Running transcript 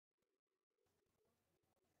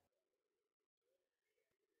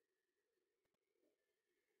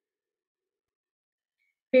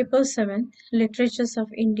Paper 7, Literatures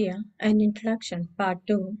of India, an Introduction, Part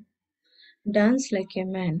 2, Dance Like a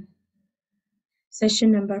Man,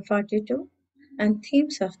 Session number 42, and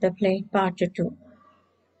Themes of the Play, Part 2.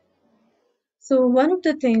 So, one of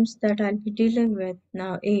the themes that I'll be dealing with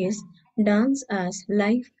now is dance as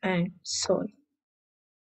life and soul.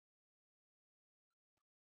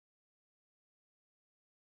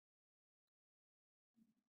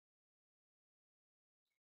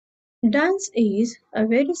 Dance is a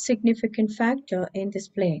very significant factor in this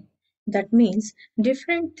play. That means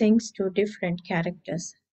different things to different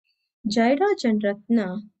characters. Jairaj and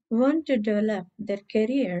Ratna want to develop their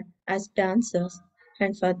career as dancers,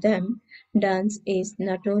 and for them, dance is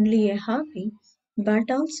not only a hobby but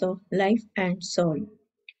also life and soul.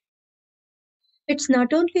 It's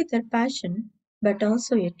not only their passion but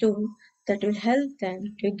also a tool that will help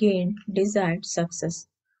them to gain desired success.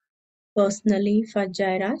 Personally, for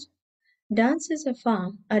Jairaj, dance is a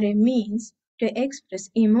form or a means to express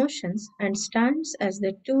emotions and stands as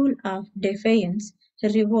the tool of defiance,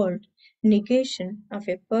 revolt, negation of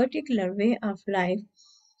a particular way of life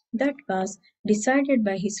that was decided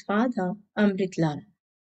by his father, Amritlal.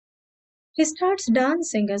 He starts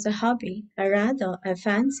dancing as a hobby, or rather a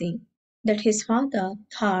fancy, that his father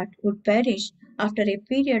thought would perish after a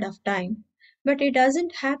period of time, but it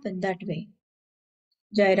doesn't happen that way.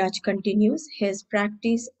 Jairaj continues his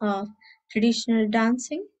practice of traditional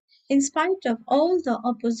dancing in spite of all the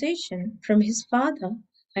opposition from his father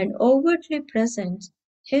and overtly presents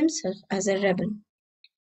himself as a rebel.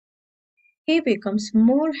 He becomes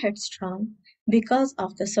more headstrong because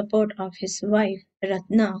of the support of his wife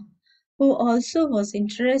Ratna, who also was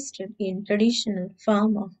interested in traditional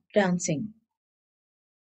form of dancing.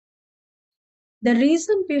 The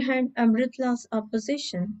reason behind Amritla's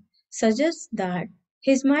opposition suggests that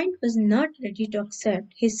his mind was not ready to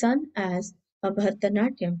accept his son as a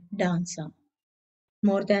Bharatanatyam dancer.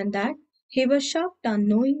 More than that, he was shocked on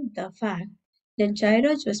knowing the fact that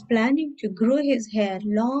Jairaj was planning to grow his hair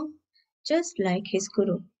long just like his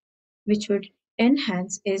guru, which would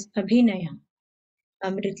enhance his abhinaya.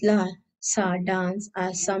 Amritlal saw dance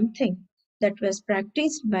as something that was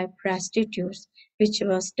practiced by prostitutes, which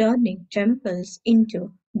was turning temples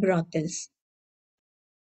into brothels.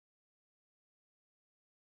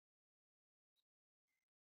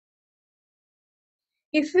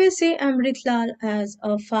 If we see Amritlal as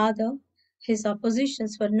a father, his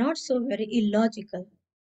oppositions were not so very illogical.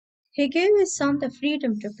 He gave his son the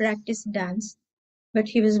freedom to practice dance, but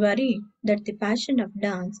he was worried that the passion of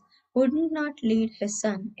dance would not lead his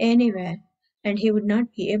son anywhere and he would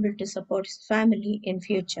not be able to support his family in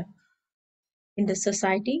future. In the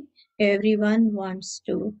society, everyone wants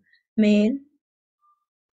to male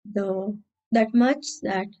though that much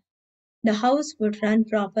that the house would run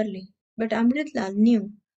properly. But Amritlal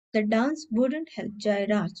knew that dance wouldn't help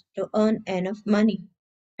Jairaj to earn enough money,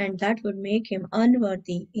 and that would make him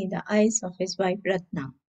unworthy in the eyes of his wife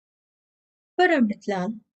Ratna. For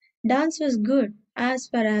Amritlal, dance was good as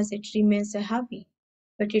far as it remains a hobby,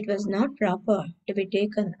 but it was not proper to be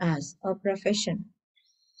taken as a profession.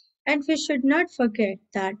 And we should not forget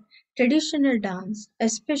that traditional dance,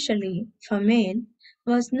 especially for men,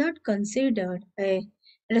 was not considered a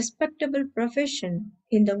respectable profession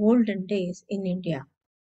in the olden days in India.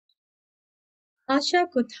 Asha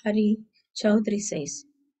Kuthari Chaudhary says,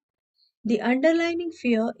 the underlying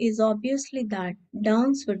fear is obviously that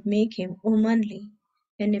dance would make him womanly,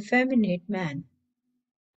 an effeminate man.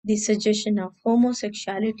 The suggestion of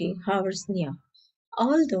homosexuality hovers near,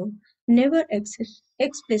 although never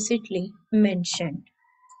explicitly mentioned.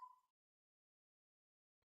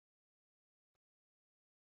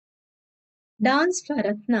 Dance for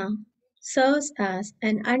Ratna serves as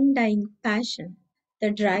an undying passion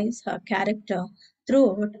that drives her character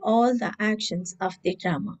throughout all the actions of the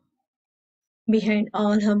drama. Behind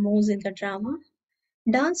all her moves in the drama,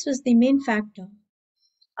 dance was the main factor.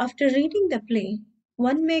 After reading the play,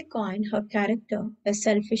 one may coin her character a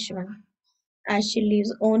selfish one, as she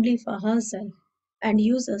lives only for herself and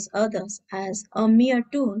uses others as a mere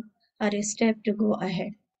tool or a step to go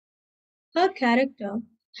ahead. Her character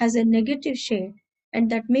has a negative shade, and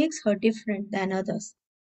that makes her different than others.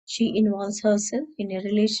 She involves herself in a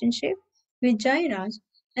relationship with Jairaj,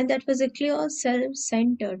 and that was a clear self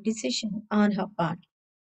centered decision on her part.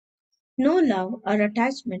 No love or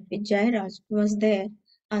attachment with Jairaj was there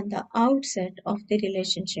on the outset of the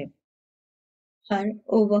relationship. Her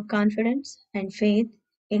overconfidence and faith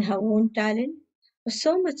in her own talent was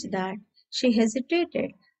so much that she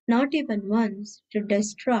hesitated not even once to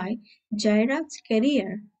destroy Jairaj's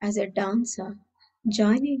career as a dancer,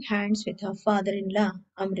 joining hands with her father in law,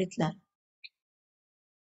 Amritlal.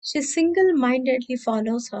 She single mindedly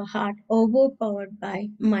follows her heart, overpowered by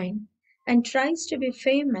mind, and tries to be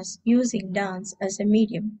famous using dance as a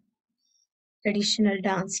medium. Traditional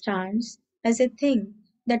dance stands as a thing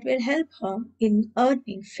that will help her in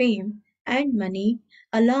earning fame and money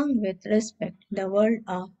along with respect in the world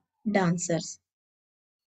of dancers.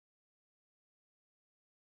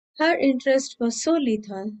 Her interest was so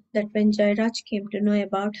lethal that when Jairaj came to know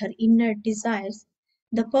about her inner desires,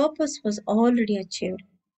 the purpose was already achieved,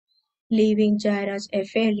 leaving Jairaj a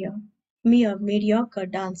failure, mere mediocre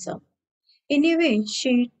dancer. In a way,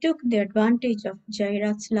 she took the advantage of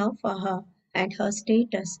Jairaj's love for her and her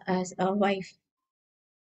status as a wife.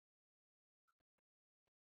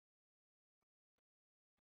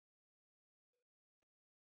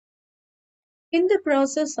 In the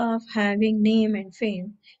process of having name and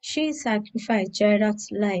fame, she sacrificed Jairaj's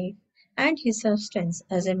life and his substance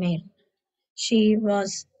as a male. She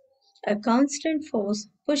was a constant force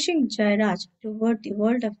pushing Jairaj toward the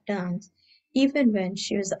world of dance, even when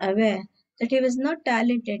she was aware that he was not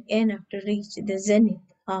talented enough to reach the zenith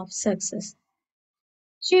of success.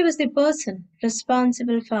 She was the person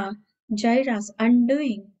responsible for Jairaj's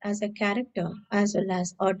undoing as a character as well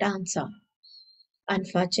as a dancer.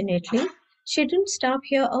 Unfortunately, she didn't stop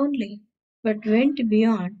here only, but went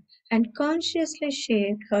beyond and consciously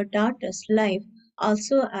shaped her daughter's life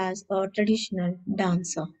also as a traditional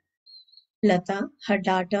dancer. Lata, her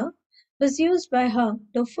daughter, was used by her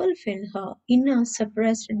to fulfill her inner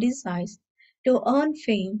suppressed desires to earn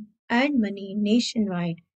fame and money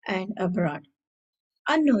nationwide and abroad.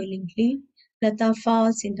 Unknowingly, Lata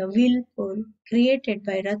falls in the whirlpool created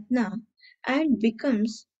by Ratna and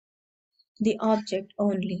becomes the object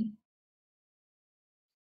only.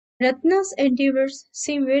 Ratna's endeavors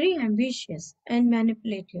seem very ambitious and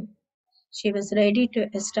manipulative. She was ready to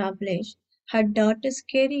establish her daughter's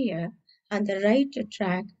career on the right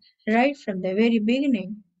track right from the very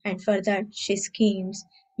beginning, and for that she schemes,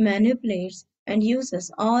 manipulates, and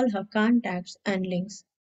uses all her contacts and links.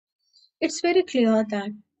 It's very clear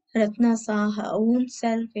that Ratna saw her own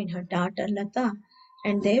self in her daughter Lata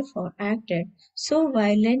and therefore acted so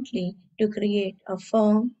violently to create a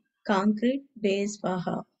firm, concrete base for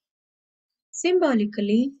her.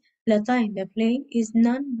 Symbolically, Lata in the play is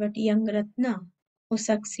none but young Ratna, who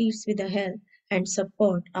succeeds with the help and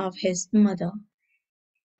support of his mother.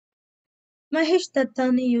 Mahesh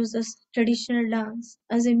Dattani uses traditional dance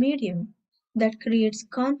as a medium that creates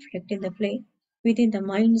conflict in the play within the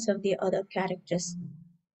minds of the other characters.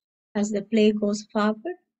 As the play goes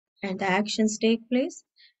forward and the actions take place,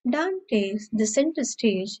 dance takes the center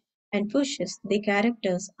stage and pushes the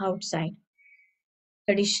characters outside.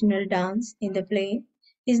 Traditional dance in the play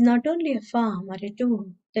is not only a form or a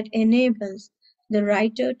tool that enables the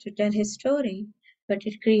writer to tell his story, but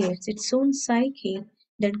it creates its own psyche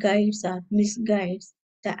that guides or misguides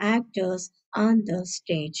the actors on the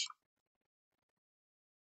stage.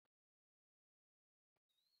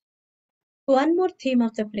 One more theme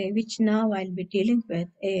of the play, which now I'll be dealing with,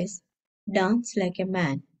 is dance like a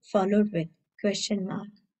man, followed with question mark.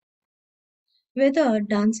 Whether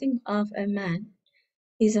dancing of a man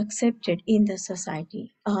is accepted in the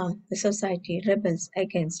society, or the society rebels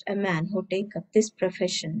against a man who take up this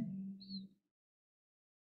profession.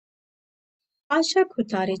 Asha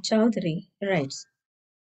Kutari Chowdhury writes,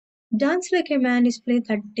 Dance Like a Man is play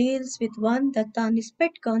that deals with one Dattani's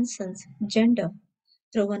pet concerns, gender,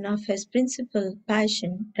 through one of his principal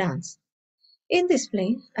passion, dance. In this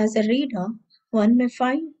play, as a reader, one may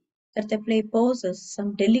find that the play poses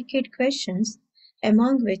some delicate questions,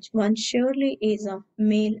 among which one surely is of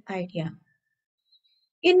male idea.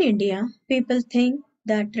 In India, people think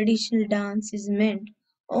that traditional dance is meant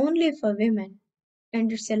only for women,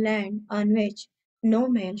 and it's a land on which no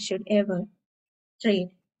male should ever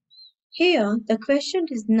tread. Here, the question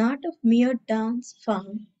is not of mere dance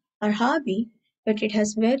form or hobby, but it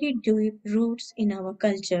has very deep roots in our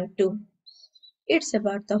culture too. It's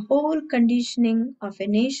about the whole conditioning of a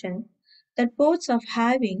nation that boasts of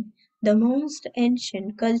having the most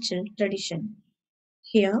ancient cultural tradition.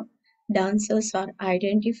 Here, dancers are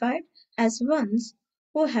identified as ones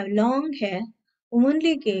who have long hair,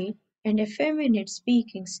 womanly gait, and a feminine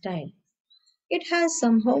speaking style. It has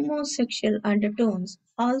some homosexual undertones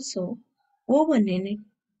also woven in it,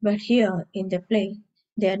 but here in the play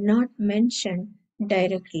they are not mentioned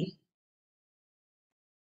directly.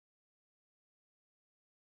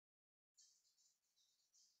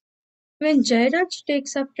 When Jairaj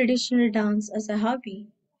takes up traditional dance as a hobby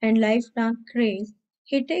and lifelong craze,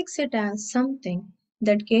 he takes it as something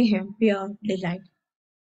that gave him pure delight.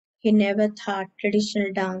 He never thought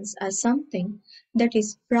traditional dance as something that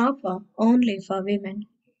is proper only for women.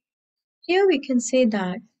 Here we can say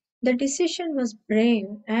that the decision was brave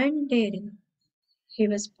and daring. He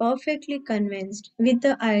was perfectly convinced with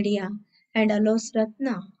the idea and allows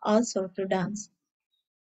Ratna also to dance.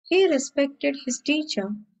 He respected his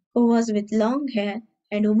teacher, who was with long hair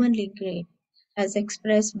and womanly grace, as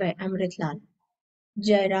expressed by Amritlal.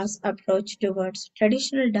 Jaira's approach towards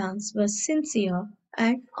traditional dance was sincere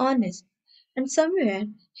and honest, and somewhere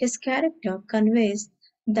his character conveys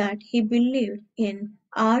that he believed in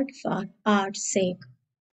art for art's sake.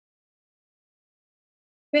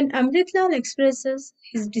 When Amritlal expresses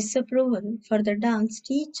his disapproval for the dance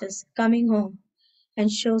teacher's coming home and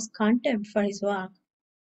shows contempt for his work,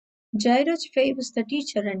 Jairaj favors the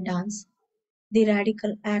teacher and dance. The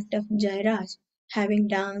radical act of Jairaj having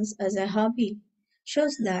dance as a hobby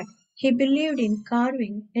shows that he believed in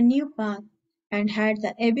carving a new path and had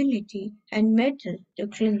the ability and mettle to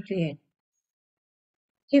cling to it.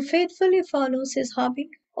 He faithfully follows his hobby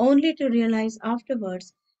only to realize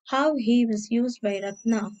afterwards how he was used by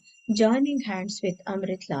Ratna, joining hands with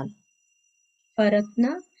Amritlal. For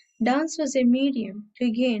Ratna, dance was a medium to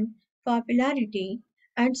gain popularity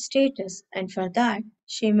and status, and for that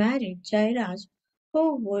she married Jairaj,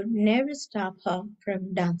 who would never stop her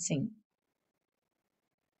from dancing.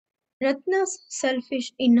 Ratna's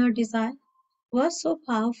selfish inner desire was so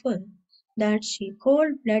powerful that she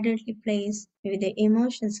cold bloodedly plays with the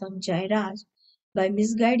emotions of Jairaj by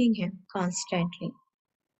misguiding him constantly.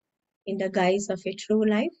 In the guise of a true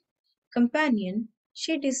life companion,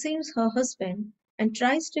 she deceives her husband and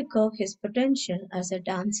tries to curb his potential as a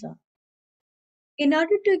dancer. In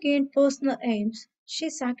order to gain personal aims, she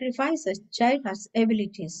sacrifices Jaira's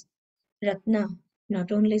abilities. Ratna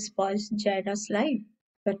not only spoils Jaira's life,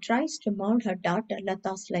 but tries to mold her daughter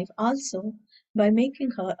Lata's life also by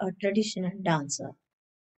making her a traditional dancer.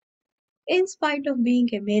 In spite of being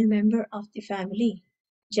a male member of the family,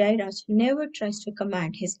 Jairaj never tries to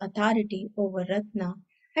command his authority over Ratna,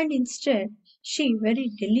 and instead she very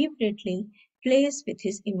deliberately plays with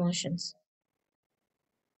his emotions.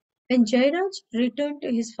 When Jairaj returned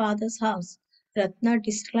to his father's house, Ratna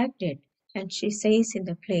disliked it, and she says in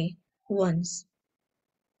the play once,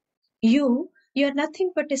 you're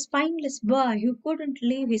nothing but a spineless boy who couldn't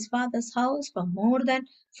leave his father's house for more than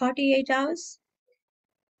 48 hours.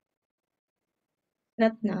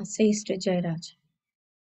 Ratna says to Jairaj.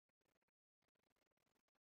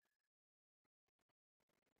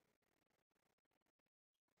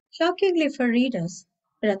 Shockingly for readers,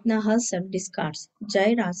 Ratna herself discards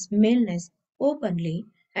Jaira's maleness openly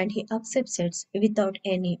and he accepts it without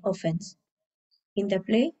any offense. In the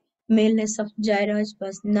play, maleness of Jairaj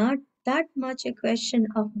was not that much a question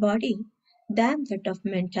of body than that of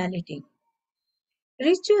mentality.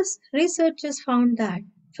 Researchers found that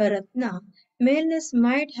for Ratna, maleness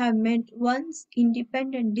might have meant one's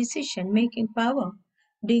independent decision making power,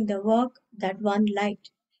 doing the work that one liked,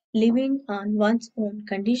 living on one's own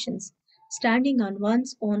conditions, standing on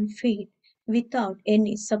one's own feet without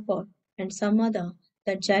any support, and some other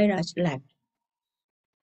that Jairaj lacked.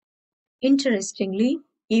 Interestingly,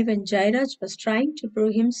 even Jairaj was trying to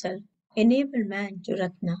prove himself an able man to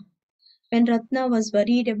Ratna. When Ratna was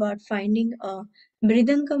worried about finding a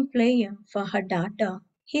mridangam player for her daughter,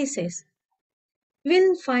 he says,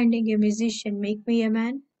 will finding a musician make me a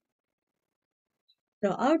man?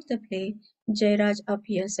 Throughout the play, Jairaj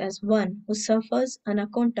appears as one who suffers on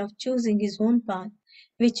account of choosing his own path,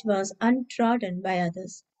 which was untrodden by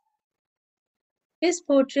others. His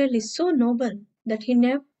portrayal is so noble that he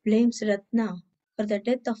never blames Ratna for the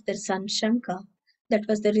death of their son Shankar, that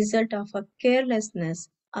was the result of her carelessness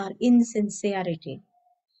or insincerity.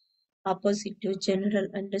 Opposite to general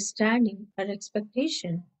understanding or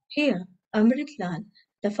expectation. Here, Amritlal,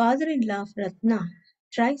 the father-in-law of Ratna,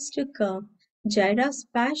 tries to curb Jaira's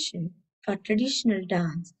passion for traditional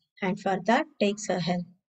dance and for that takes her help.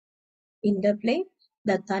 In the play,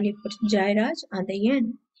 Dattani puts Jairaj on the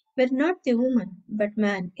end, where not the woman but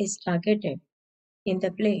man is targeted. In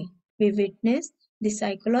the play, we witness the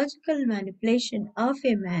psychological manipulation of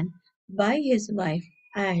a man by his wife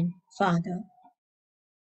and father.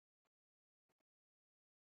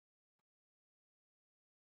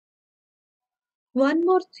 One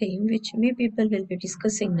more theme which we people will be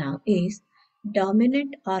discussing now is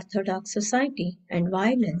dominant Orthodox society and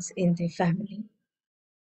violence in the family.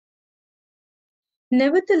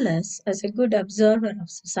 Nevertheless, as a good observer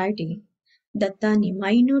of society, Dattani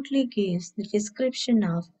minutely gives the description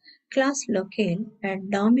of class locale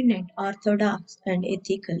and dominant Orthodox and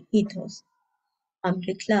ethical ethos.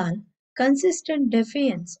 Amritlal, consistent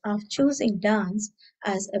defiance of choosing dance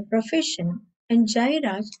as a profession, and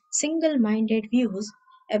Jairaj single minded views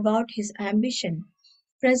about his ambition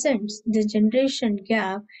presents the generation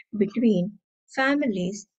gap between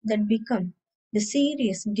families that become the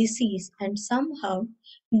serious disease and somehow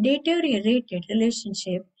deteriorated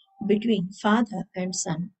relationship between father and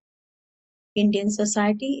son. Indian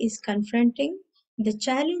society is confronting the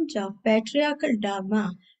challenge of patriarchal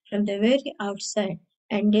dogma from the very outset,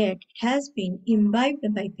 and yet it has been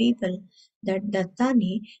imbibed by people that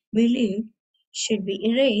Dattani believed should be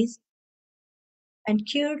erased and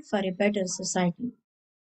cured for a better society.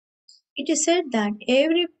 It is said that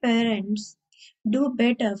every parents do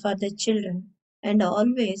better for their children and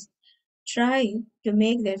always try to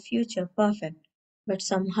make their future perfect, but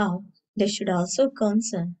somehow they should also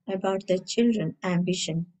concern about their children's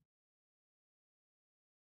ambition.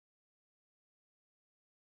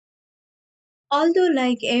 Although,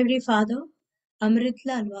 like every father,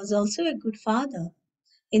 Amritlal was also a good father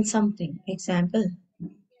in something. Example,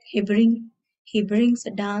 he bring he brings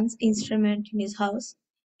a dance instrument in his house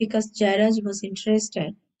because Jairaj was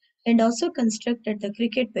interested, and also constructed the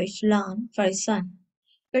cricket pitch lawn for his son.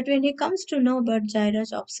 But when he comes to know about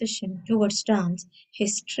Jairaj's obsession towards dance, he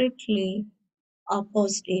strictly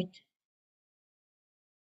opposed it.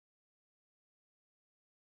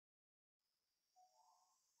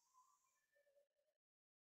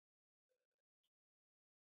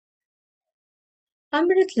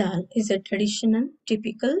 Amritlal is a traditional,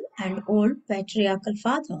 typical, and old patriarchal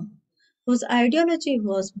father whose ideology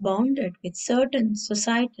was bounded with certain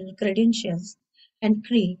societal credentials and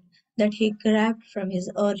creed that he grabbed from his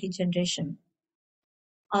early generation.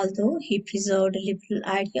 Although he preserved liberal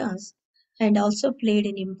ideas and also played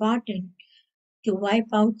an important to wipe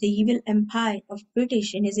out the evil empire of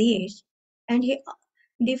British in his age, and he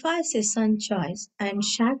defies his son's choice and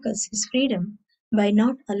shackles his freedom by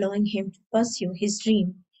not allowing him to pursue his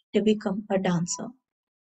dream to become a dancer.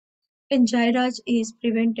 When Jairaj is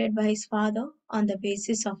prevented by his father on the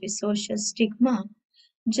basis of his social stigma,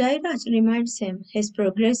 Jairaj reminds him his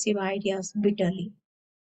progressive ideas bitterly.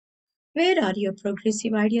 Where are your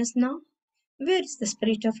progressive ideas now? Where is the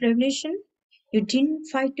spirit of revolution? You didn't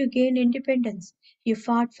fight to gain independence. You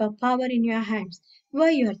fought for power in your hands. Why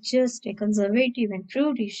you are just as conservative and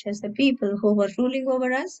prudish as the people who were ruling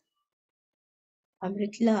over us?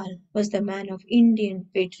 Amrit Lal was the man of Indian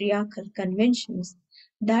patriarchal conventions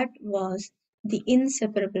that was the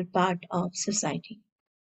inseparable part of society.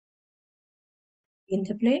 In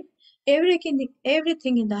the play,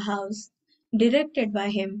 everything in the house directed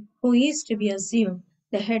by him who is to be assumed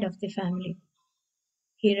the head of the family.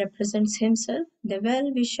 He represents himself, the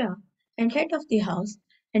well-wisher and head of the house,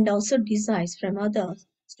 and also desires from others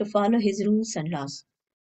to follow his rules and laws.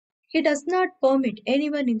 He does not permit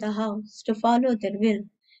anyone in the house to follow their will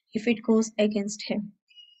if it goes against him.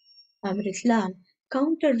 Amrit Lal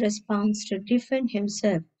counter-response to defend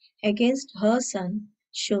himself against her son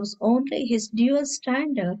shows only his dual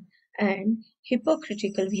standard and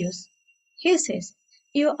hypocritical views. He says,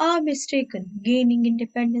 "You are mistaken. Gaining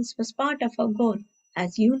independence was part of our goal.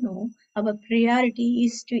 As you know, our priority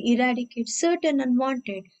is to eradicate certain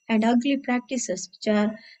unwanted and ugly practices which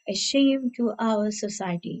are a shame to our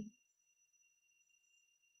society."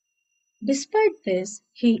 Despite this,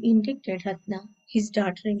 he indicted Ratna, his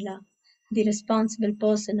daughter-in-law, the responsible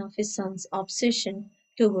person of his son's obsession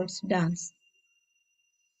towards dance.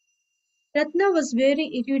 Ratna was very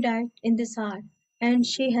erudite in this art, and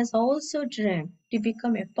she has also dreamed to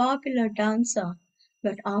become a popular dancer.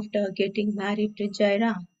 But after getting married to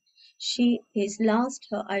Jaira, she has lost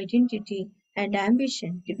her identity and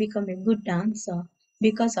ambition to become a good dancer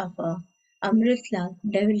because of her Amritlal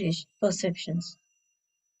devilish perceptions.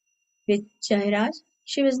 With Jairaj,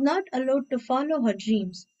 she was not allowed to follow her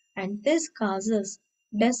dreams, and this causes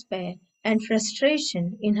despair and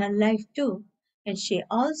frustration in her life too. And she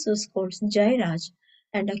also scolds Jairaj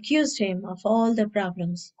and accused him of all the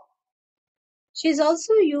problems. She is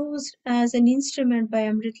also used as an instrument by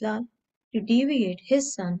Amritlal to deviate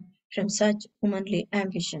his son from such womanly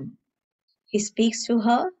ambition. He speaks to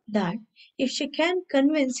her that if she can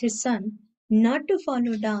convince his son not to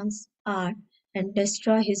follow dance art and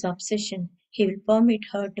destroy his obsession, he will permit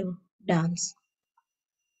her to dance.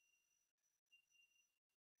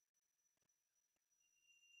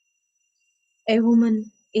 A woman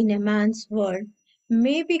in a man's world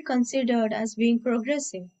may be considered as being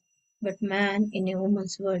progressive, but man in a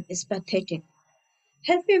woman's world is pathetic.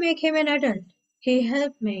 Help me make him an adult. He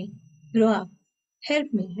helped me grow up.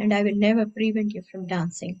 Help me, and I will never prevent you from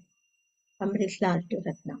dancing. Amrit Lal to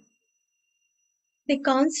Ratna. The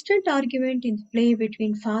constant argument in the play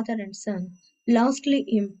between father and son lastly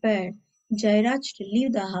impaired Jairaj to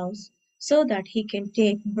leave the house so that he can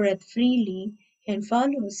take breath freely and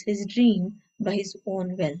follows his dream by his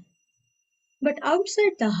own will. But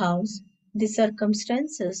outside the house, the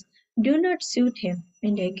circumstances do not suit him,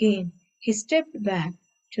 and again he stepped back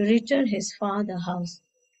to return his father's house.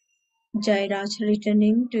 Jairaj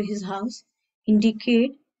returning to his house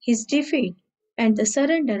indicate his defeat and the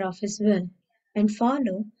surrender of his will and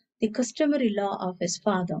follow the customary law of his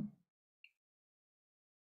father.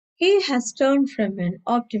 He has turned from an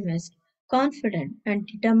optimist, confident, and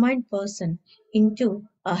determined person into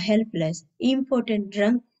a helpless, impotent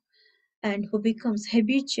drunk and who becomes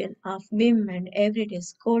habitual of whim and every day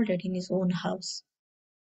scolded in his own house.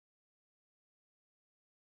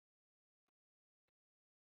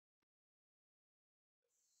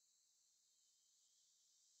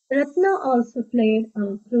 Ratna also played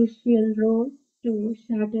a crucial role to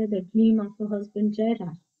shatter the dream of her husband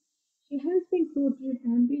Jairaj. She has been portrayed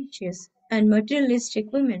ambitious and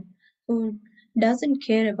materialistic woman who doesn't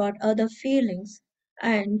care about other feelings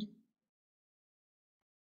and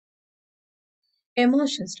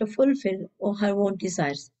emotions to fulfill her own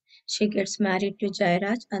desires. She gets married to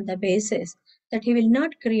Jairaj on the basis that he will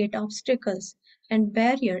not create obstacles and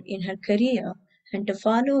barrier in her career and to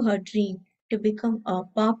follow her dream to become a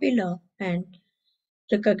popular and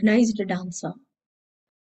recognized dancer.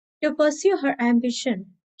 To pursue her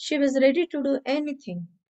ambition, she was ready to do anything.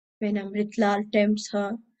 When Amritlal tempts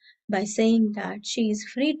her by saying that she is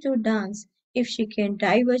free to dance if she can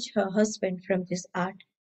diverge her husband from this art,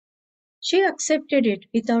 she accepted it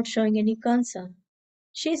without showing any concern.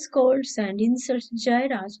 She scolds and insults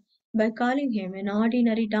Jairaj by calling him an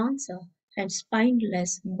ordinary dancer and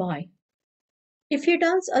spineless boy. If you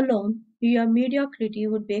dance alone, your mediocrity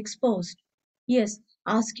would be exposed. Yes,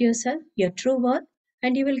 ask yourself your true worth,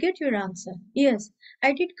 and you will get your answer. Yes,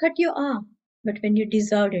 I did cut you off, but when you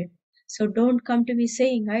deserved it. So don't come to me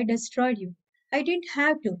saying I destroyed you. I didn't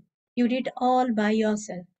have to. You did all by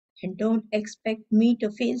yourself. And don't expect me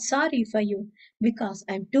to feel sorry for you because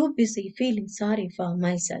I'm too busy feeling sorry for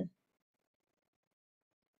myself.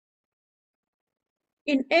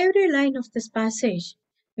 In every line of this passage,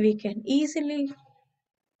 we can easily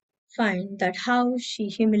find that how she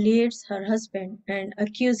humiliates her husband and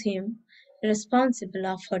accuses him responsible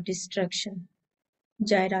of her destruction.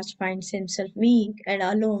 Jairaj finds himself weak and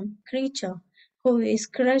alone creature who is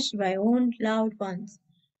crushed by own loved ones,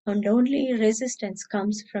 and only resistance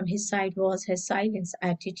comes from his side was his silence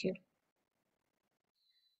attitude.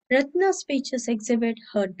 Ratna's speeches exhibit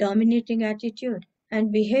her dominating attitude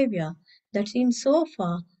and behavior that in so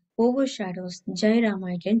far overshadows Jairam's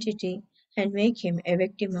identity and make him a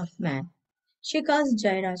victim of man. She calls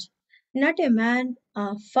Jairaj not a man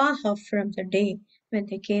far off from the day when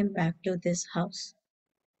they came back to this house.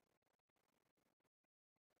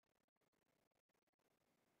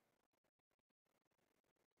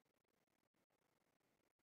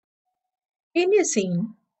 In a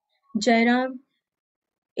scene, Jairam,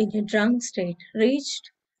 in a drunk state,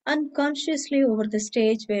 reached unconsciously over the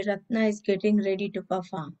stage where Ratna is getting ready to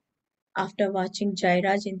perform. After watching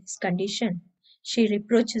Jairaj in this condition, she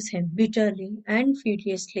reproaches him bitterly and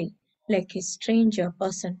furiously, like a stranger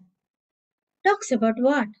person. Talks about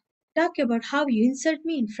what? Talk about how you insult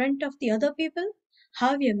me in front of the other people?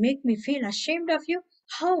 How you make me feel ashamed of you?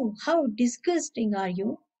 How disgusting are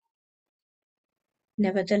you?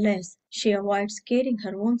 Nevertheless, she avoids caring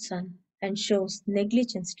her own son and shows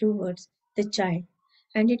negligence towards the child,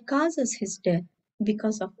 and it causes his death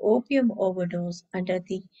because of opium overdose under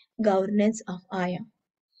the governance of Aya.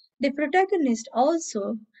 The protagonist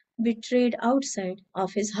also betrayed outside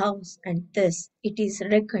of his house, and this, it is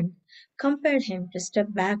reckoned, compelled him to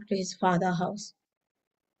step back to his father's house.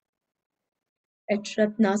 At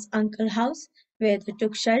Ratna's uncle's house, where they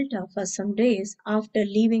took shelter for some days after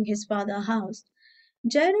leaving his father's house,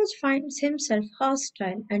 Jairaj finds himself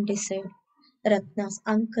hostile and deceived. Ratna's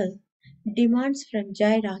uncle demands from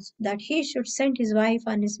Jairaj that he should send his wife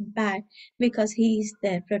on his back because he is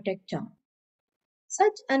their protector.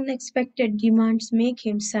 Such unexpected demands make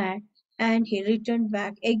him sad, and he returned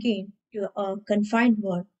back again to a confined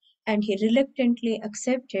world, and he reluctantly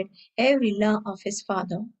accepted every law of his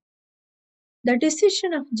father. The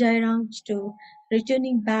decision of Jairam to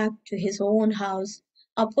returning back to his own house,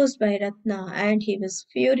 opposed by Ratna, and he was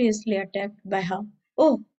furiously attacked by her.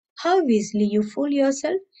 Oh, how easily you fool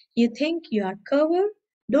yourself! You think you are clever,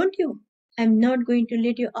 don't you? I'm not going to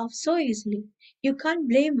let you off so easily. You can't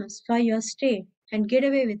blame us for your state and get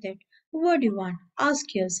away with it. What do you want?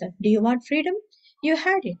 Ask yourself. Do you want freedom? You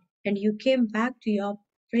had it, and you came back to your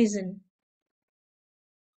prison.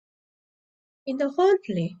 In the whole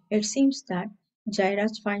play, it seems that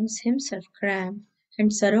Jairaj finds himself cramped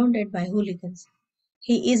and surrounded by hooligans.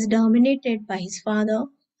 He is dominated by his father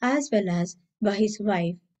as well as by his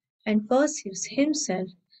wife and perceives himself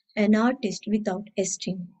an artist without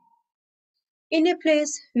esteem. In a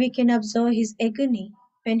place we can observe his agony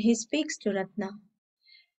when he speaks to Ratna.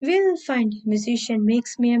 We'll find musician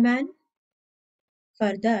makes me a man.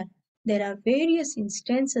 Further, there are various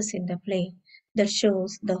instances in the play that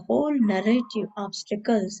shows the whole narrative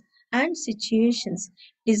obstacles and situations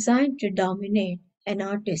designed to dominate an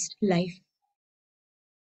artist's life.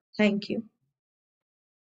 Thank you.